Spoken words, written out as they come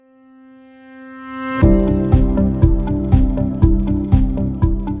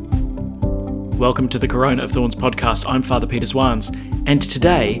welcome to the Corona of Thorns podcast. I'm Father Peter Swans, and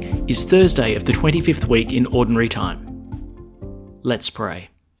today is Thursday of the 25th week in Ordinary Time. Let's pray.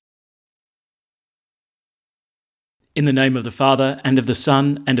 In the name of the Father, and of the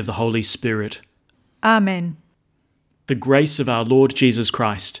Son, and of the Holy Spirit. Amen. The grace of our Lord Jesus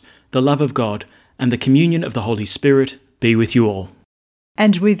Christ, the love of God, and the communion of the Holy Spirit be with you all.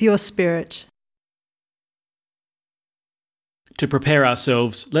 And with your spirit. To prepare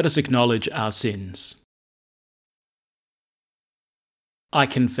ourselves, let us acknowledge our sins. I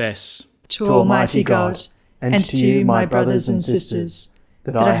confess To Almighty God, and to you, my brothers and sisters,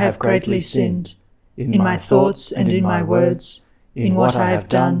 that I have greatly sinned, in my thoughts and in my words, in what I have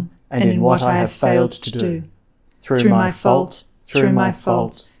done and in what I have failed to do, through my fault, through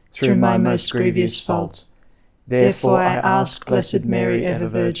my most grievous fault. Therefore I ask Blessed Mary, ever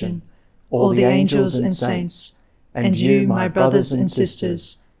Virgin, all the angels and saints, and you, my brothers and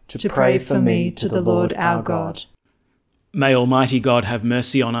sisters, to pray for me to the Lord our God. May Almighty God have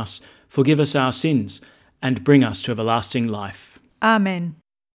mercy on us, forgive us our sins, and bring us to everlasting life. Amen.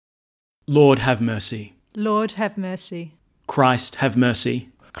 Lord, have mercy. Lord, have mercy. Christ, have mercy.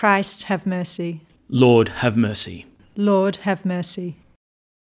 Christ, have mercy. Lord, have mercy. Lord, have mercy.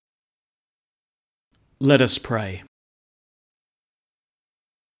 Let us pray.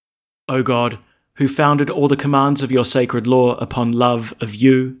 O God, who founded all the commands of your sacred law upon love of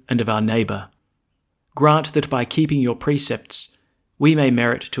you and of our neighbour, grant that by keeping your precepts we may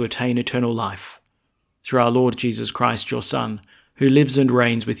merit to attain eternal life. Through our Lord Jesus Christ, your Son, who lives and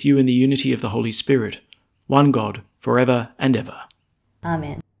reigns with you in the unity of the Holy Spirit, one God, for ever and ever.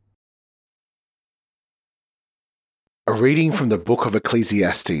 Amen. A reading from the book of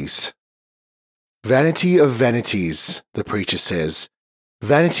Ecclesiastes. Vanity of vanities, the preacher says.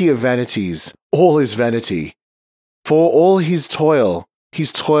 Vanity of vanities, all is vanity. For all his toil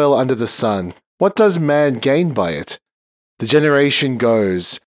under the sun, what does man gain by it? The generation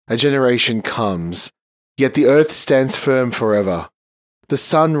goes, a generation comes, yet the earth stands firm forever. The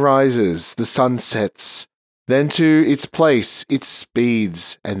sun rises, the sun sets, then to its place it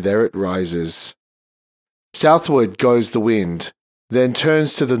speeds, and there it rises. Southward goes the wind, then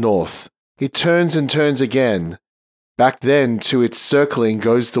turns to the north. It turns and turns again. Back then to its circling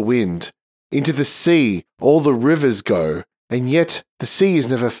goes the wind. Into the sea all the rivers go, and yet the sea is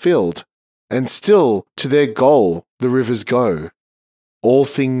never filled. And still to their goal the rivers go. All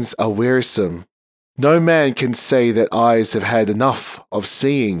things are wearisome. No man can say that eyes have had enough of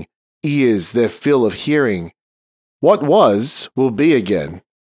seeing, ears their fill of hearing. What was will be again.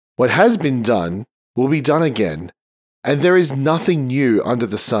 What has been done will be done again. And there is nothing new under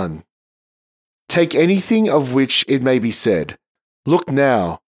the sun. Take anything of which it may be said, look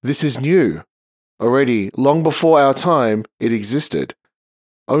now, this is new. Already, long before our time, it existed.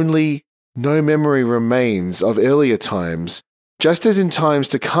 Only no memory remains of earlier times, just as in times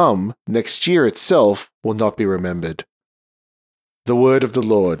to come, next year itself will not be remembered. The word of the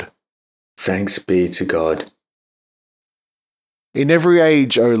Lord. Thanks be to God. In every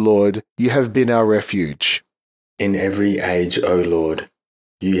age, O Lord, you have been our refuge. In every age, O Lord,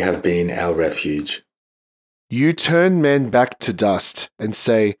 you have been our refuge. You turn men back to dust and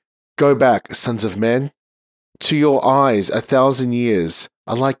say, go back, sons of men. To your eyes 1,000 years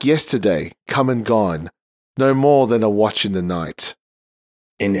are like yesterday, come and gone, no more than a watch in the night.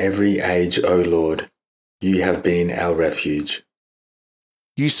 In every age, O Lord, you have been our refuge.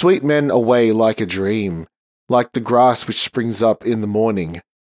 You sweep men away like a dream, like the grass which springs up in the morning.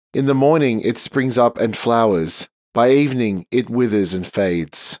 In the morning it springs up and flowers. By evening it withers and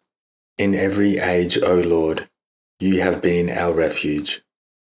fades. In every age, O Lord, you have been our refuge.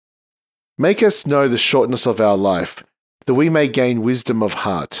 Make us know the shortness of our life, that we may gain wisdom of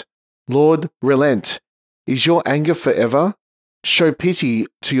heart. Lord, relent. Is your anger forever? Show pity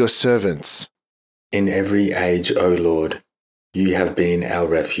to your servants. In every age, O Lord, you have been our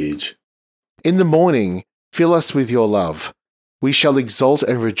refuge. In the morning, fill us with your love. We shall exult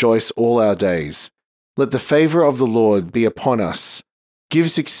and rejoice all our days. Let the favour of the Lord be upon us. Give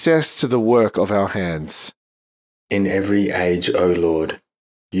success to the work of our hands. In every age, O Lord,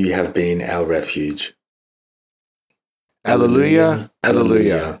 you have been our refuge. Alleluia,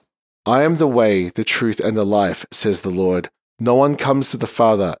 alleluia. I am the way, the truth, and the life, says the Lord. No one comes to the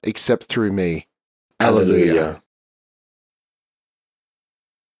Father except through me. Alleluia.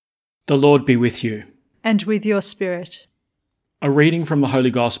 The Lord be with you. And with your spirit. A reading from the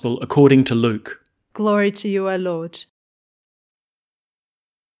Holy Gospel according to Luke. Glory to you, O Lord.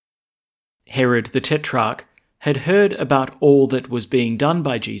 Herod the Tetrarch had heard about all that was being done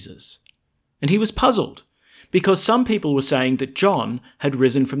by Jesus, and he was puzzled, because some people were saying that John had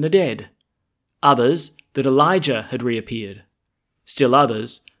risen from the dead. others that Elijah had reappeared, still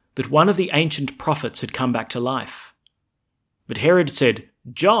others that one of the ancient prophets had come back to life. But Herod said,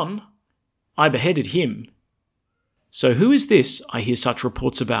 "John, I beheaded him. So who is this I hear such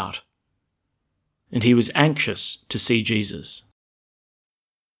reports about?" And he was anxious to see Jesus.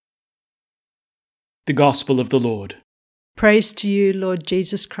 The Gospel of the Lord. Praise to you, Lord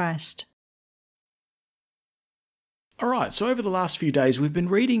Jesus Christ. All right, so over the last few days, we've been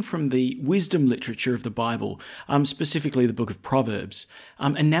reading from the wisdom literature of the Bible, specifically the book of Proverbs.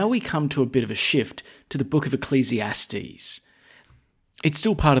 And now we come to a bit of a shift to the book of Ecclesiastes. It's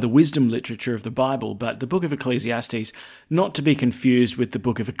still part of the wisdom literature of the Bible, but the book of Ecclesiastes, not to be confused with the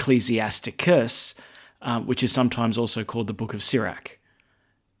book of Ecclesiasticus, which is sometimes also called the book of Sirach.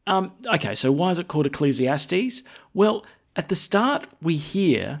 Okay, so why is it called Ecclesiastes? Well, at the start, we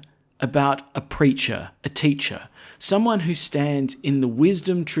hear about a preacher, a teacher, someone who stands in the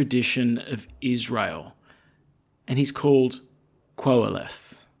wisdom tradition of Israel, and he's called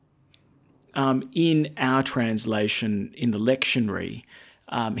Qoheleth. In our translation, in the lectionary,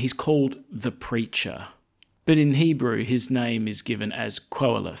 he's called the preacher. But in Hebrew, his name is given as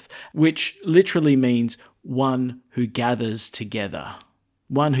Qoheleth, which literally means one who gathers together,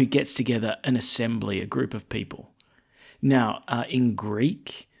 one who gets together an assembly, a group of people. Now, in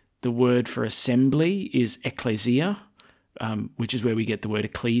Greek, the word for assembly is ekklesia, which is where we get the word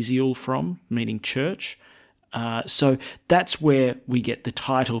ecclesial from, meaning church. So that's where we get the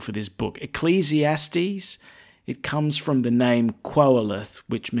title for this book. Ecclesiastes, it comes from the name Qoheleth,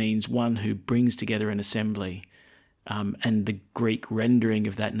 which means one who brings together an assembly. And the Greek rendering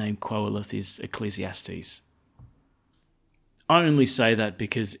of that name Qoheleth is Ecclesiastes. I only say that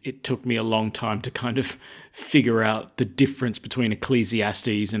because it took me a long time to kind of figure out the difference between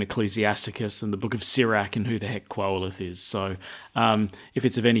Ecclesiastes and Ecclesiasticus and the book of Sirach and who the heck Qoheleth is. So if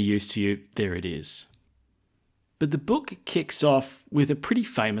it's of any use to you, there it is. But the book kicks off with a pretty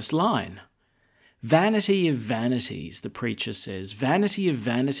famous line. "Vanity of vanities," the preacher says. "Vanity of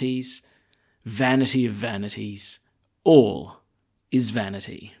vanities, vanity of vanities, all is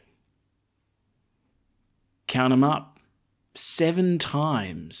vanity." Count 'em up. 7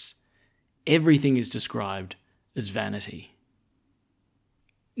 times, everything is described as vanity.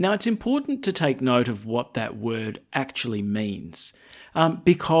 Now, it's important to take note of what that word actually means,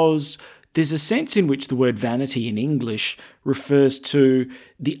 because there's a sense in which the word vanity in English refers to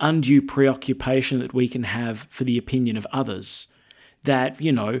the undue preoccupation that we can have for the opinion of others. That,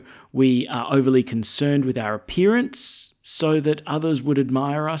 we are overly concerned with our appearance so that others would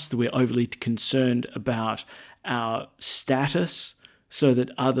admire us, that we're overly concerned about our status so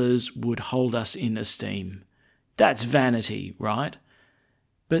that others would hold us in esteem. That's vanity, right?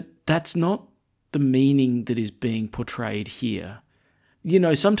 But that's not the meaning that is being portrayed here.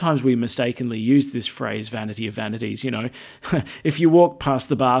 Sometimes we mistakenly use this phrase, vanity of vanities. If you walk past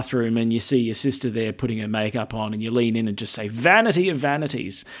the bathroom and you see your sister there putting her makeup on and you lean in and just say, vanity of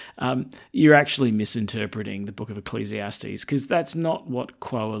vanities, you're actually misinterpreting the book of Ecclesiastes, because that's not what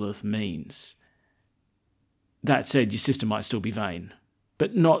Qoheleth means. That said, your sister might still be vain,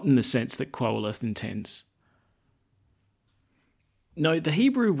 but not in the sense that Qoheleth intends. No, the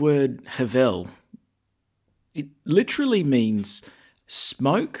Hebrew word havel, it literally means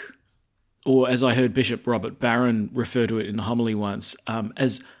smoke, or as I heard Bishop Robert Barron refer to it in a homily once,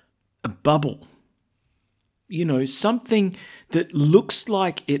 as a bubble. Something that looks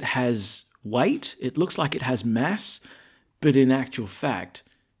like it has weight, it looks like it has mass, but in actual fact,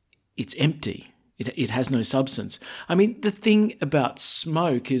 it's empty. It has no substance. I mean, the thing about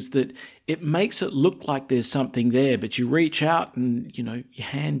smoke is that it makes it look like there's something there, but you reach out and, your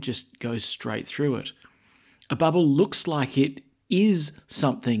hand just goes straight through it. A bubble looks like it is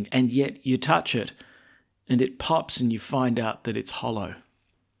something, and yet you touch it, and it pops and you find out that it's hollow.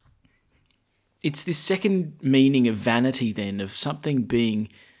 It's this second meaning of vanity, then, of something being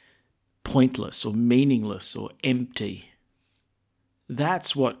pointless or meaningless or empty.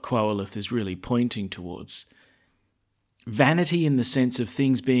 That's what Qoheleth is really pointing towards. Vanity in the sense of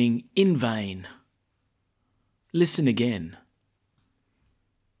things being in vain. Listen again.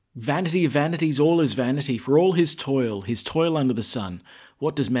 Vanity of vanities, all is vanity, for all his toil under the sun.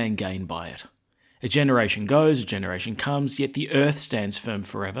 What does man gain by it? A generation goes, a generation comes, yet the earth stands firm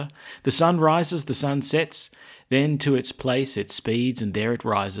forever. The sun rises, the sun sets, then to its place it speeds, and there it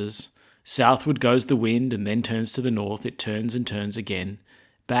rises. Southward goes the wind, and then turns to the north. It turns and turns again.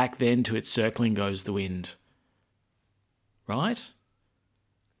 Back then to its circling goes the wind. Right?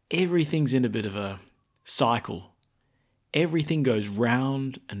 Everything's in a bit of a cycle. Everything goes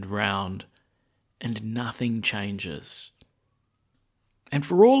round and round, and nothing changes. And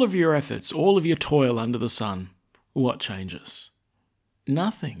for all of your efforts, all of your toil under the sun, what changes?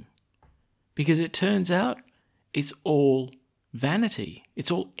 Nothing. Because it turns out it's all vanity.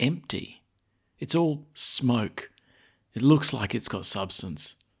 It's all empty. It's all smoke. It looks like it's got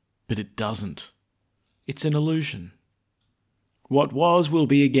substance, but it doesn't. It's an illusion. What was will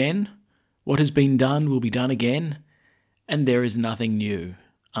be again. What has been done will be done again. And there is nothing new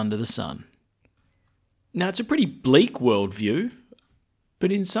under the sun. Now, it's a pretty bleak worldview,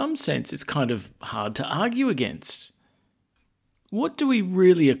 but in some sense it's kind of hard to argue against. What do we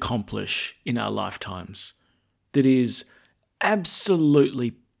really accomplish in our lifetimes that is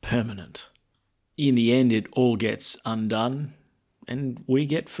absolutely permanent? In the end, it all gets undone and we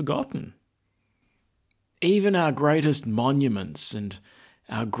get forgotten. Even our greatest monuments and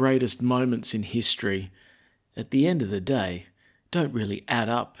our greatest moments in history, at the end of the day, don't really add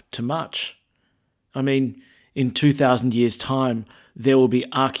up to much. I mean, in 2,000 years' time, there will be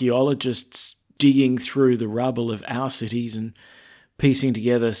archaeologists digging through the rubble of our cities and piecing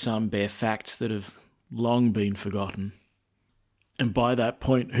together some bare facts that have long been forgotten. And by that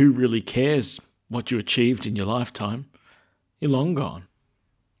point, who really cares what you achieved in your lifetime? You're long gone.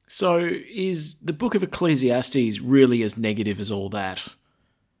 So is the book of Ecclesiastes really as negative as all that?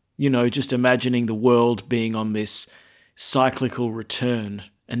 You know, just imagining the world being on this cyclical return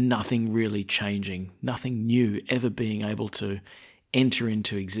and nothing really changing, nothing new ever being able to enter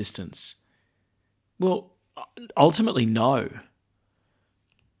into existence. Well, ultimately, no.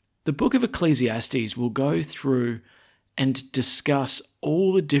 The book of Ecclesiastes will go through and discuss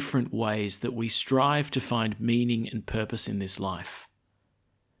all the different ways that we strive to find meaning and purpose in this life.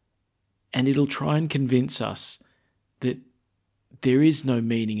 And it'll try and convince us that there is no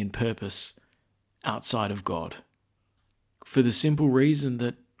meaning and purpose outside of God, for the simple reason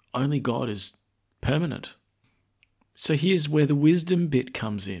that only God is permanent. So here's where the wisdom bit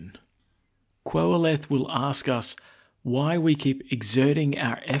comes in. Qoheleth will ask us why we keep exerting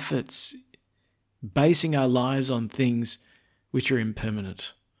our efforts, basing our lives on things which are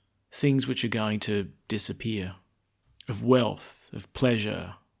impermanent, things which are going to disappear, of wealth, of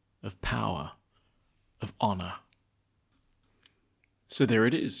pleasure, of power, of honour. So there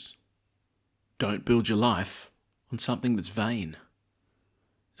it is. Don't build your life on something that's vain.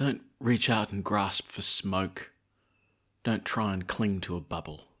 Don't reach out and grasp for smoke. Don't try and cling to a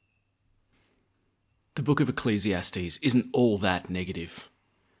bubble. The book of Ecclesiastes isn't all that negative.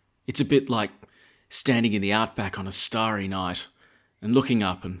 It's a bit like standing in the outback on a starry night and looking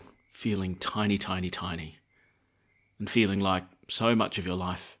up and feeling tiny, tiny, tiny, and feeling like so much of your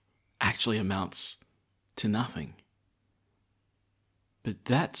life actually amounts to nothing. But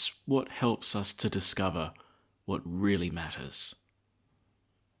that's what helps us to discover what really matters.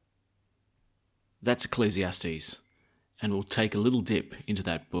 That's Ecclesiastes, and we'll take a little dip into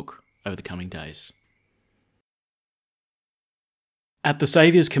that book over the coming days. At the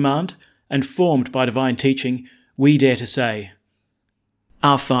Saviour's command, and formed by divine teaching, we dare to say,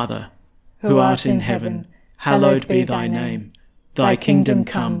 Our Father, who art in heaven, hallowed be thy name. Thy kingdom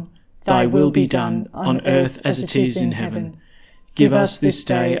come, thy will be done, on earth as it is in heaven. Give us this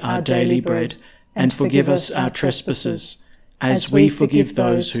day our daily bread, and forgive us our trespasses, as we forgive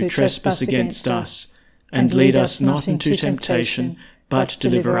those who trespass against us. And lead us not into temptation, but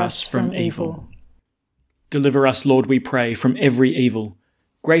deliver us from evil. Deliver us, Lord, we pray, from every evil.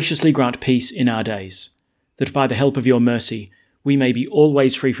 Graciously grant peace in our days, that by the help of your mercy we may be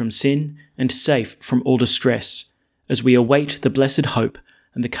always free from sin and safe from all distress, as we await the blessed hope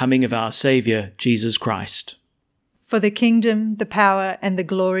and the coming of our Saviour, Jesus Christ. For the kingdom, the power, and the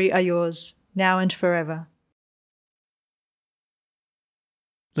glory are yours, now and forever.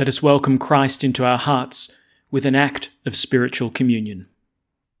 Let us welcome Christ into our hearts with an act of spiritual communion.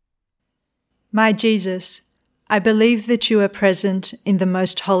 My Jesus, I believe that you are present in the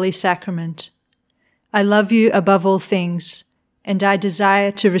most holy sacrament. I love you above all things, and I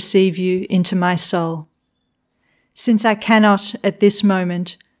desire to receive you into my soul. Since I cannot, at this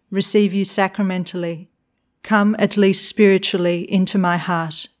moment, receive you sacramentally, come at least spiritually into my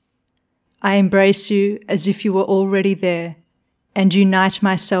heart. I embrace you as if you were already there, and unite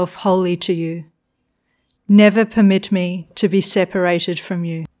myself wholly to you. Never permit me to be separated from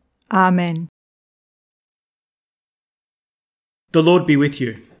you. Amen. The Lord be with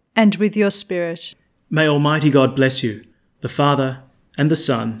you. And with your spirit. May Almighty God bless you, the Father, and the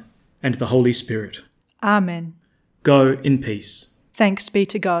Son, and the Holy Spirit. Amen. Go in peace. Thanks be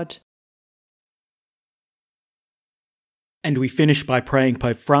to God. And we finish by praying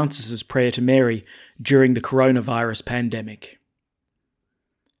Pope Francis's prayer to Mary during the coronavirus pandemic.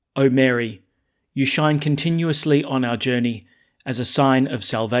 O Mary, you shine continuously on our journey as a sign of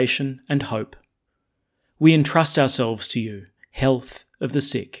salvation and hope. We entrust ourselves to you, health of the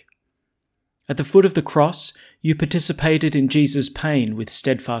sick. At the foot of the cross, you participated in Jesus' pain with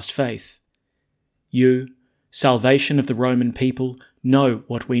steadfast faith. You, salvation of the Roman people, know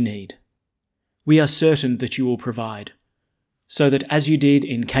what we need. We are certain that you will provide, so that as you did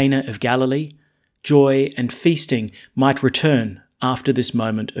in Cana of Galilee, joy and feasting might return after this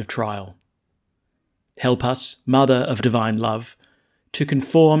moment of trial. Help us, Mother of divine love, to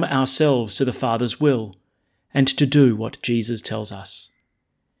conform ourselves to the Father's will and to do what Jesus tells us.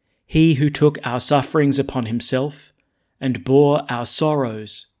 He who took our sufferings upon himself and bore our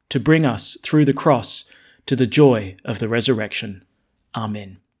sorrows to bring us through the cross to the joy of the resurrection.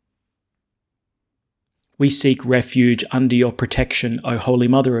 Amen. We seek refuge under your protection, O Holy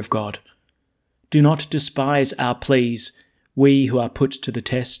Mother of God. Do not despise our pleas, we who are put to the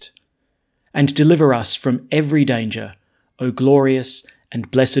test, and deliver us from every danger, O glorious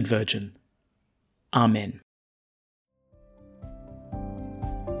and blessed Virgin. Amen.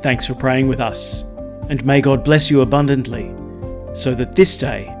 Thanks for praying with us, and may God bless you abundantly, so that this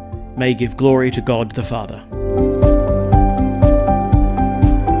day may give glory to God the Father.